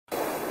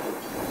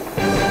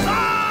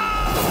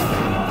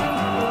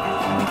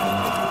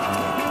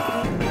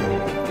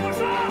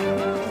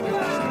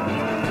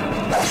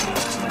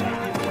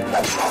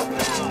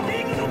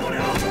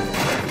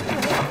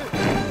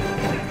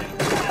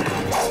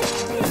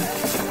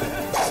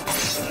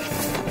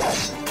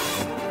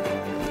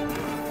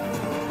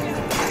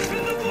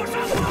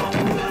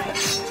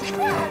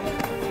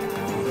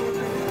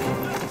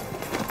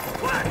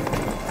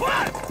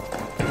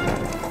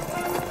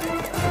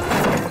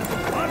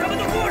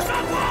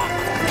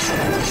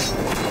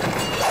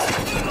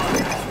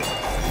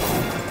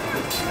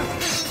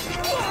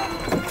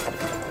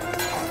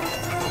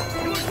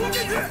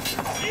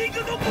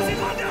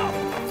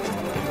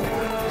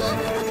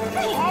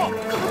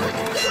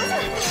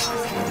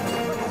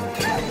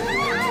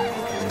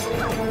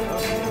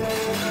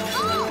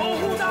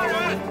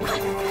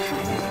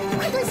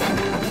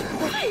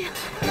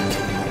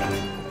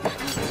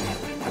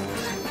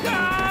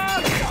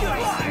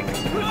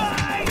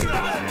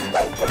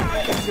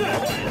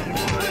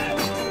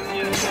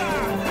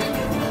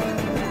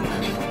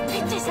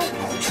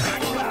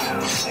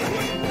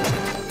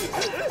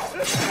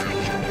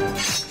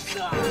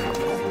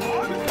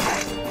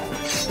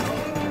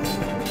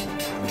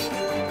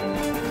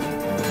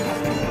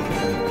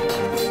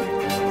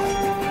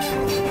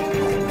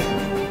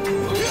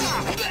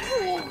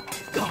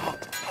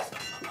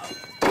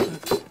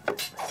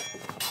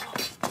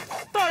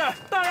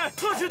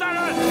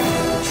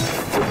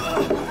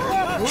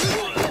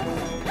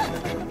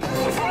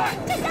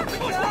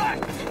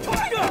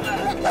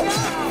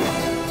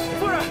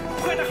夫人，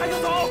快带孩子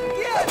走！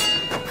爹，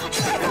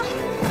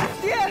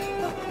爹，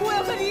我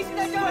要和你一起在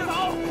这儿。快走，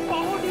保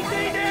护你弟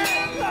弟！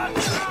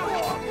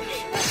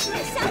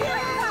吓人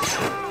了！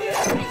爹，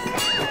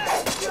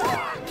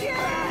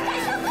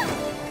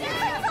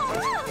快走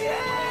了！爹，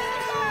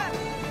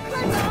快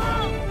走！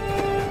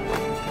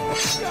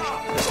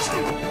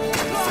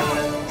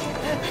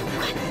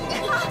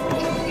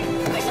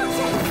快上去！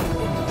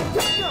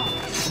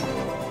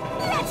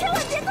你俩千万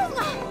别动啊！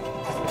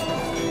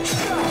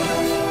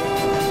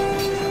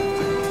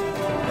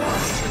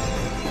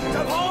展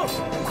鹏，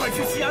快去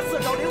西安寺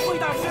找灵慧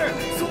大师，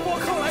送倭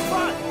寇来犯。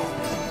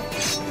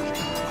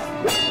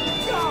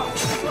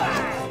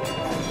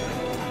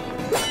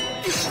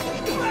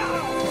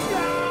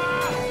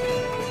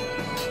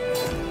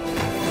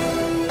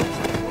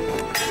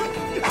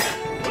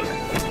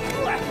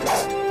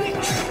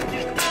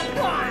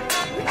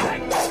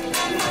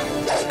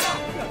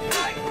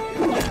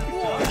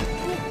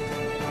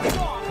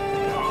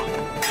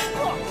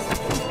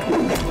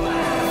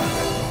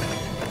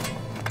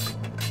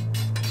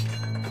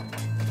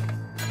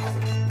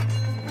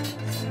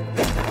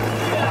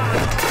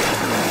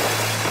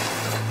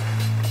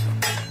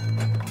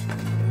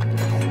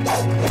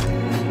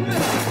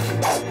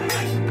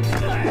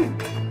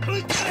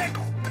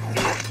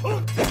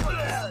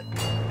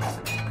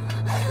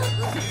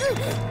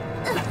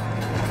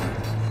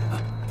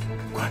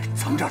快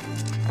藏这儿！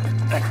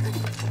哎，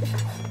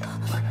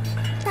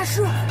大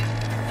师，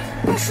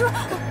大师，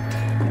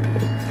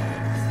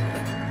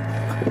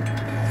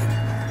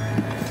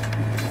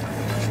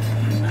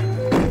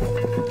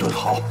蹲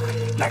好，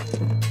来，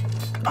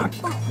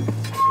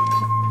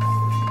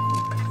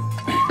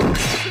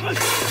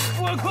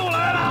倭寇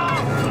来了！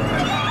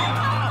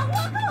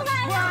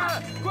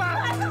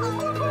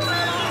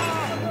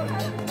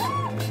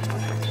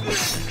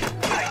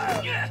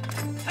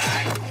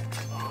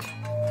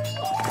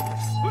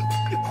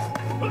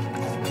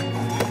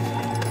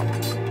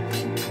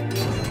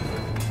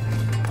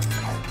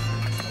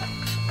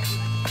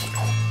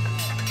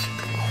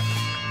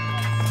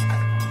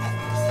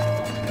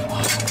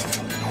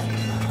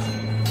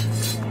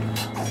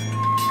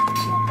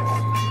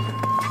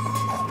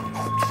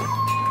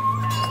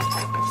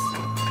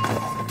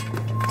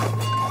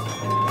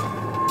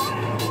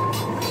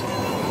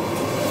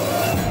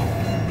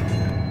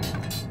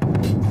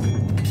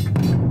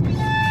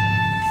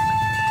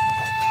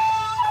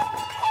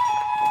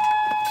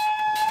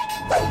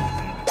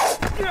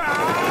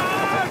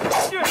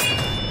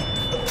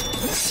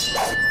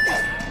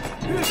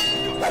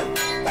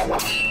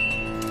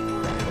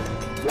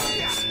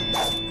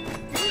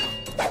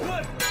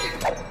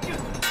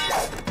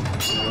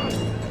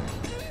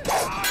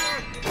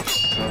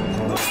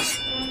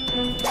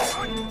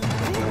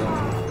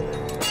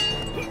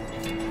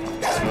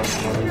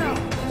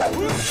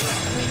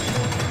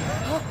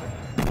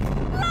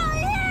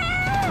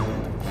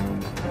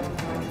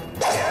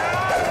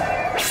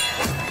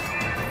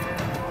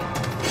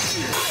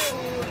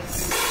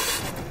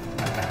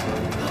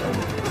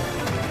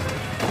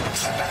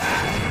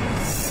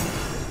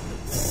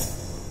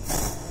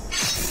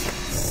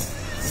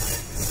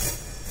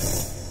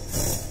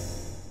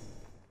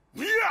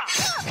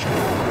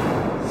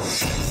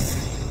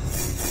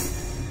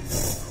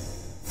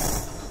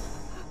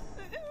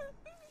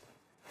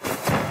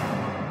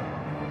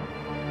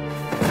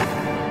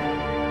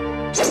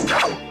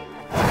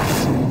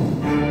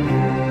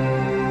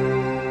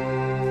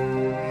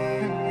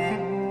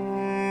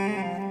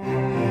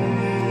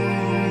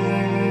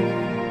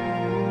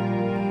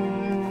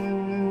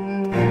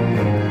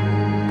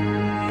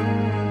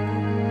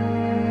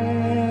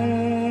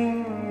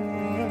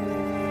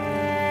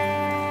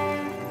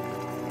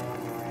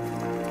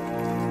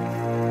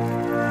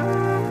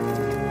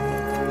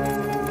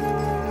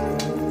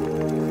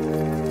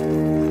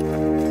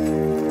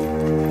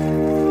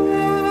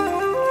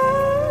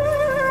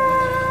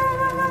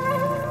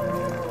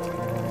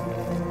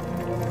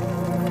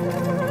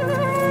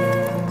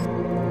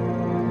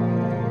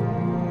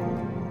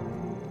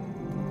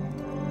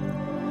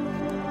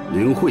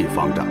灵慧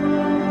方丈，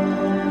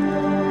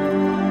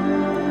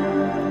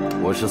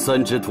我是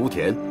三只屠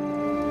田。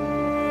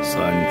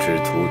三只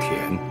屠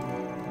田，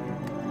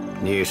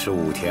你是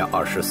武田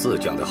24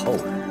将的后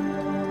人，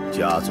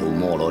家族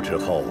没落之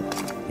后，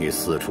你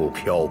四处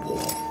漂泊，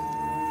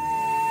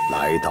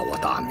来到我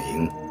大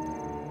明，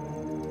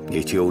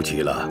你纠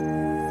集了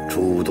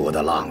诸多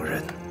的浪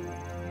人，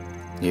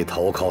你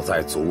投靠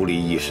在足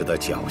利义士的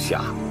脚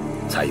下，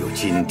才有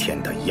今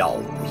天的耀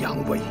武扬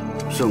威。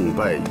胜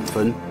败已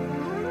分，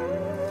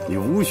你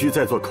无需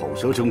再做口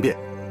舌争辩。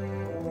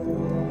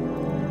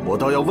我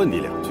倒要问你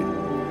两句：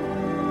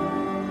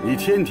你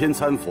天天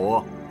参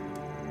佛，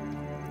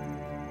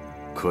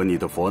可你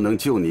的佛能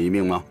救你一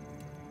命吗？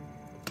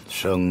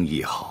生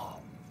亦好，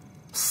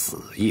死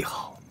亦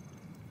好，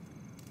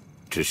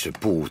只是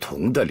不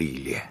同的历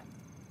练。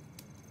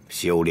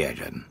修炼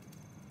人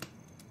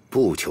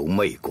不求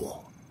昧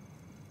果，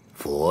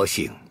佛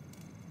性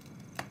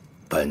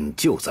本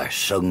就在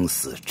生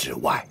死之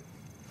外。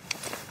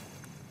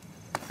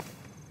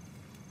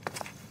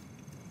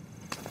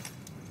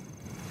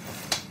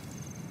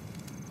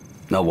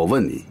那我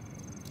问你，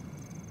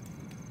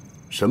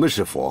什么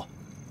是佛？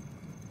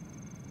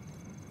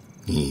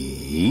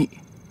你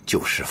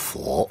就是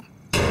佛。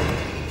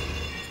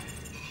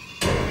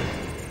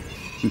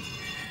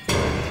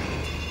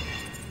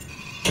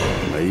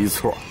没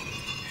错，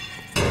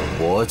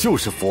我就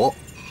是佛，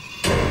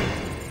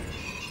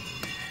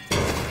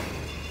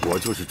我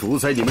就是主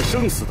宰你们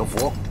生死的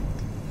佛。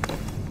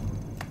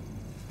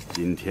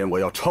今天我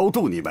要超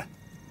度你们，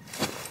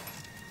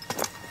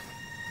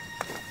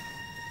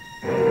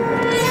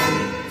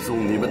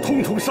送你们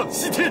通通上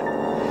西天。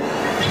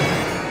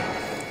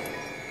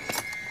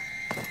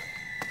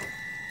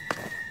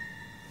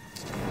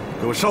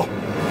给我烧！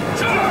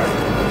是。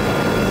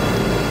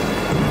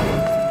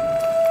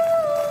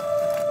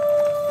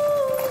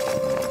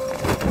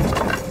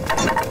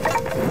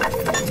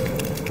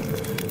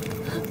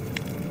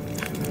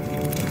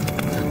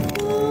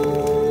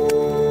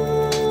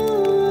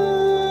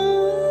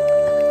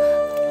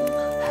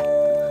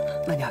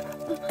慢点。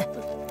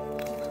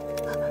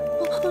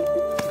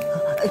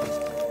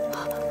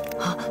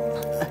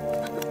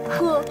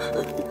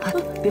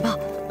哥，别怕。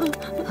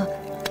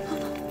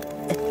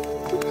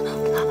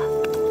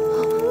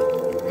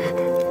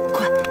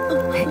快！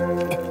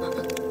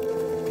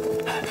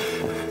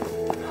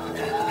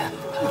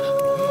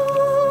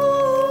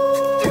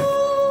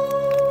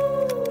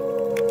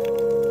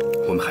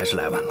我们还是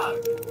来晚了。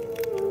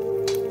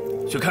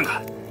去看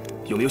看，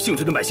有没有幸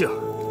存的百姓。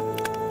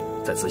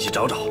再仔细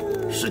找找，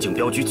实景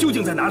镖局究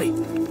竟在哪里？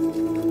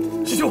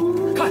师兄，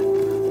看，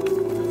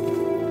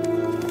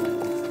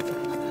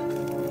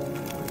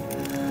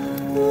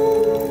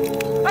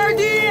二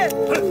弟，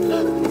二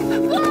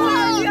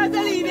弟还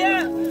在里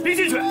面。别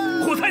进去，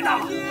火太大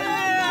了，危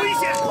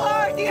险！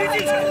二弟还别进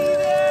去。在里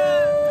面。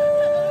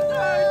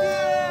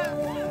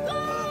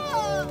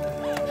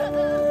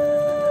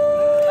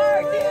二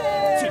弟，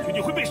进去你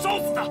会被烧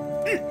死的。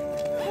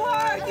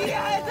二弟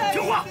还在里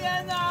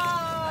面呢。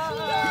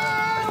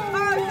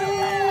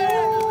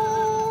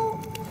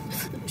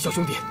小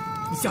兄弟，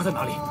你家在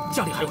哪里？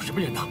家里还有什么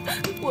人呢？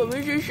我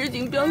们是实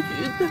景镖局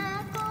的。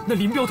那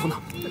林镖头呢？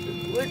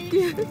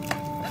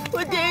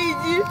我爹已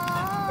经……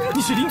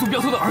你是林总镖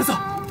头的儿子？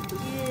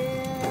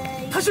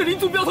他是林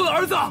总镖头的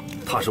儿子？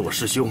他是我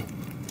师兄，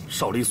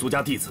少林俗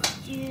家弟子。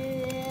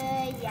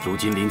如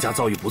今林家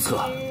遭遇不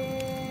测，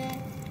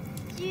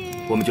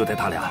我们就带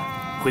他俩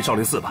回少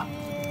林寺吧。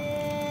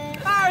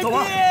走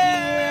吧。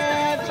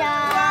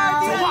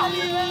走吧。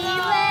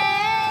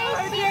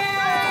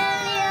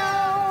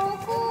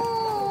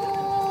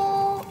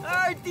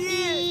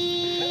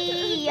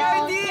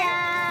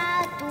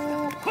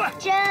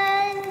真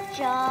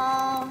正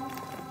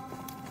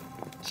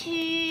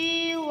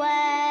趣味。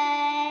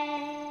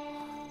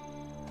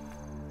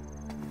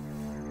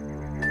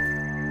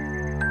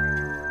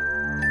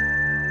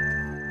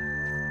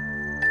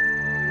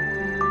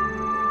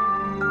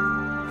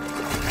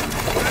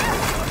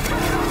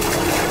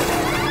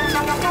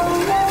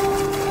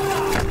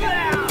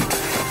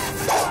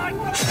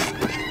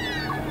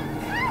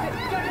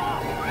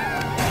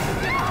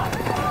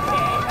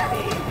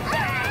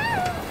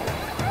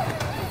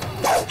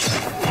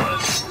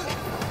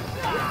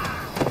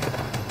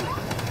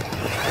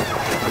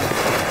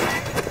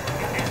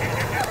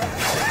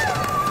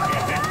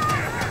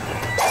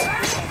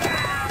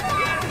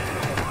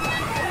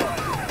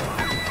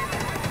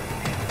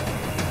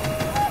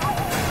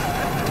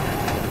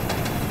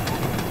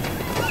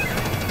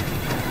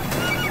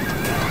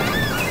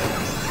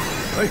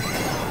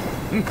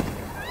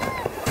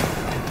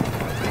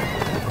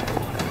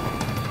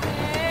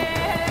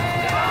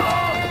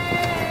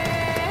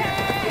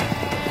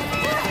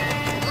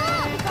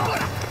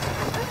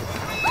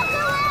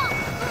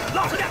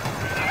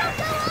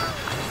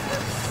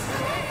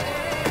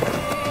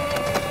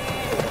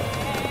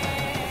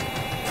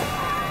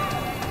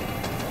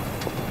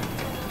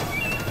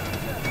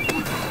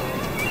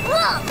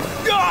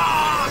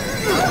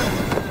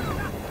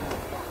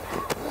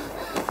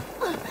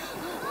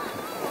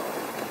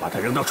把他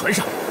扔到船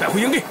上，带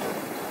回营地。